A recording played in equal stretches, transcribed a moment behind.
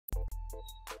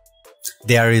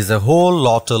There is a whole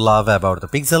lot to love about the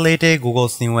Pixel 8a.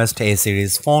 Google's newest A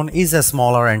series phone is a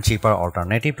smaller and cheaper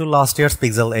alternative to last year's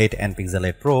Pixel 8 and Pixel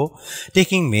 8 Pro,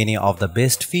 taking many of the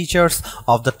best features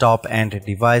of the top-end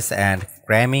device and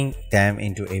cramming them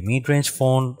into a mid-range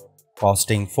phone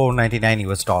costing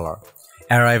 $499.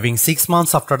 Arriving 6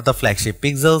 months after the flagship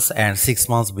Pixels and 6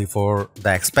 months before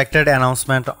the expected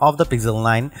announcement of the Pixel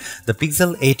 9, the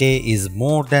Pixel 8a is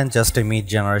more than just a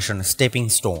mid-generation stepping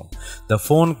stone. The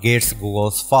phone gets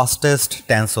Google's fastest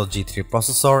Tensor G3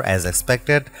 processor as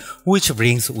expected, which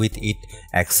brings with it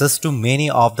access to many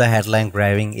of the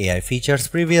headline-grabbing AI features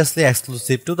previously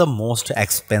exclusive to the most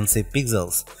expensive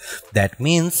Pixels. That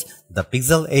means the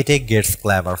Pixel 8a gets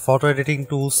clever photo editing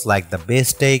tools like the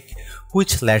Base Take,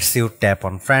 which lets you tap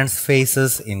on friends'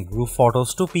 faces in group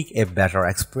photos to pick a better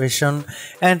expression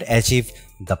and achieve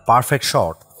the perfect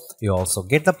shot. You also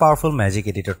get the powerful Magic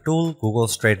Editor tool,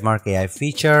 Google's trademark AI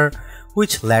feature,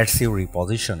 which lets you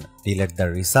reposition, delete the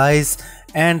resize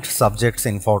and subjects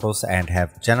in photos and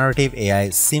have generative AI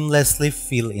seamlessly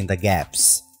fill in the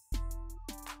gaps.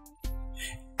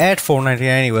 At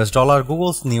 $499,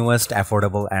 Google's newest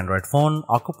affordable Android phone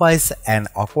occupies an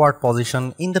awkward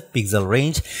position in the Pixel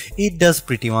range. It does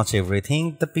pretty much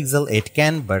everything the Pixel 8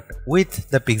 can, but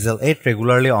with the Pixel 8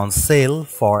 regularly on sale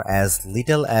for as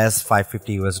little as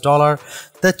 $550,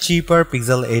 the cheaper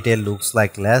Pixel 8a looks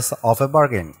like less of a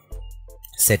bargain.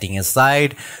 Setting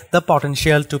aside the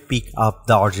potential to pick up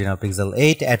the original Pixel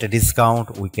 8 at a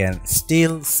discount, we can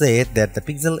still say that the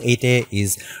Pixel 8a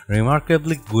is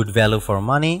remarkably good value for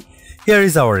money. Here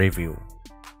is our review.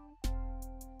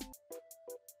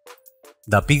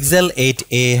 The Pixel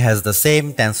 8a has the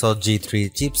same Tensor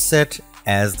G3 chipset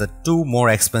as the two more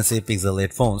expensive Pixel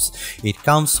 8 phones. It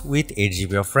comes with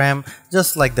 8GB of RAM,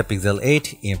 just like the Pixel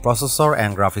 8. In processor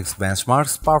and graphics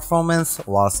benchmarks, performance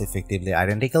was effectively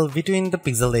identical between the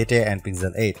Pixel 8a and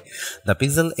Pixel 8. The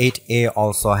Pixel 8a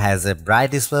also has a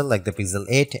bright display like the Pixel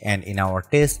 8, and in our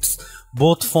tests,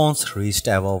 both phones reached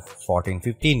above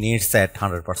 1450 nits at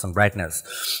 100% brightness,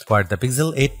 where the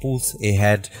Pixel 8 pulls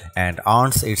ahead and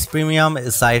earns its premium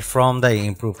aside from the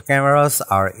improved cameras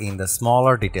are in the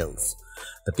smaller details.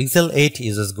 The Pixel 8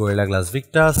 uses Gorilla Glass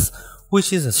Victus,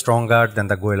 which is stronger than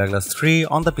the Gorilla Glass 3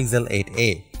 on the Pixel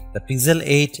 8a. The Pixel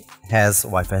 8 has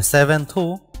Wi-Fi 7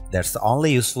 though, that's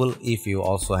only useful if you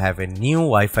also have a new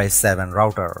Wi-Fi 7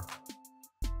 router.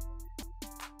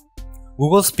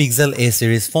 Google's Pixel A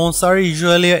series phones are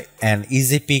usually an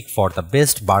easy pick for the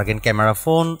best bargain camera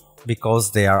phone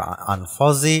because they are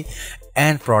unfuzzy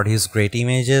and produce great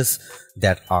images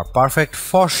that are perfect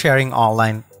for sharing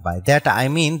online. By that I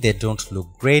mean they don't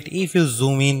look great if you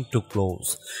zoom in too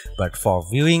close, but for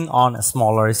viewing on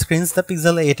smaller screens, the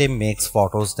Pixel 8a makes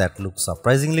photos that look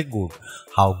surprisingly good.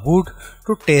 How good?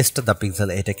 To test the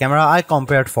Pixel 8a camera, I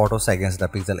compared photos against the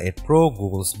Pixel 8 Pro,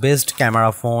 Google's best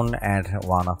camera phone and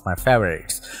one of my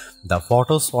favorites. The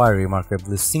photos were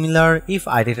remarkably similar. If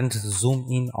I didn't zoom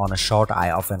in on a shot, I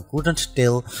often couldn't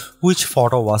tell which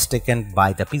photo was taken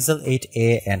by the Pixel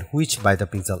 8a and which by the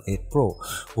Pixel 8 Pro.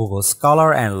 Google's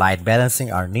color and light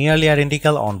balancing are nearly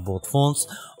identical on both phones.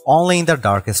 Only in the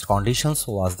darkest conditions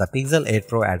was the Pixel 8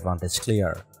 Pro advantage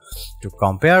clear. To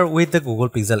compare with the Google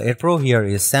Pixel 8 Pro, here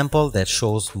is a sample that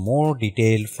shows more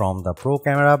detail from the Pro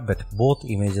camera, but both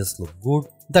images look good.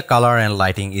 The color and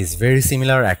lighting is very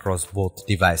similar across both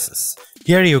devices.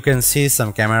 Here you can see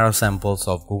some camera samples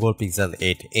of Google Pixel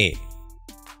 8a.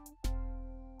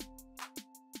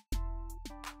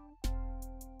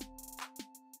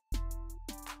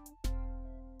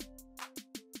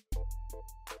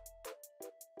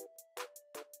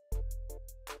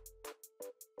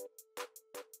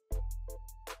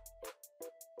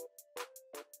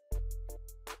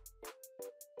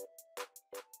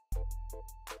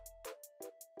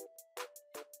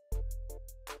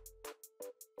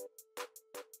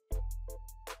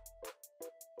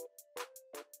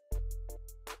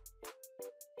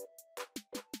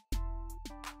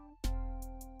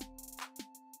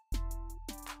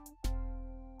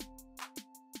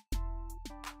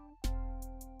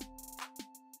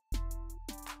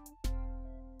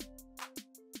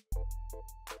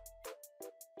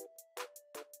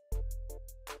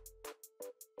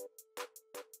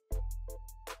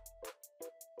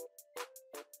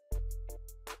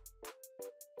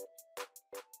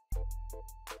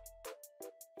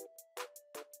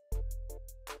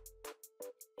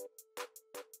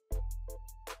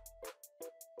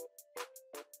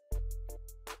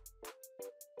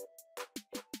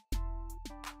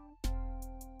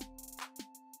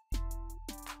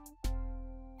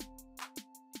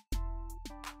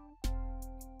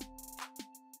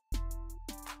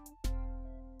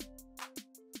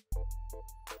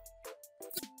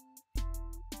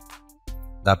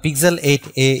 The Pixel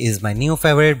 8a is my new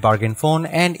favorite bargain phone,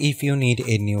 and if you need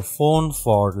a new phone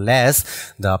for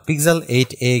less, the Pixel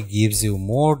 8a gives you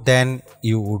more than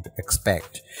you would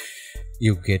expect.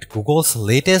 You get Google's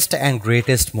latest and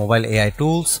greatest mobile AI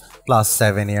tools plus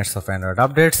 7 years of Android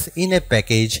updates in a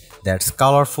package that's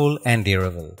colorful and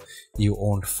durable. You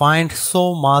won't find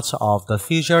so much of the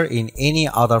feature in any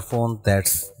other phone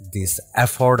that's this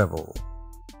affordable.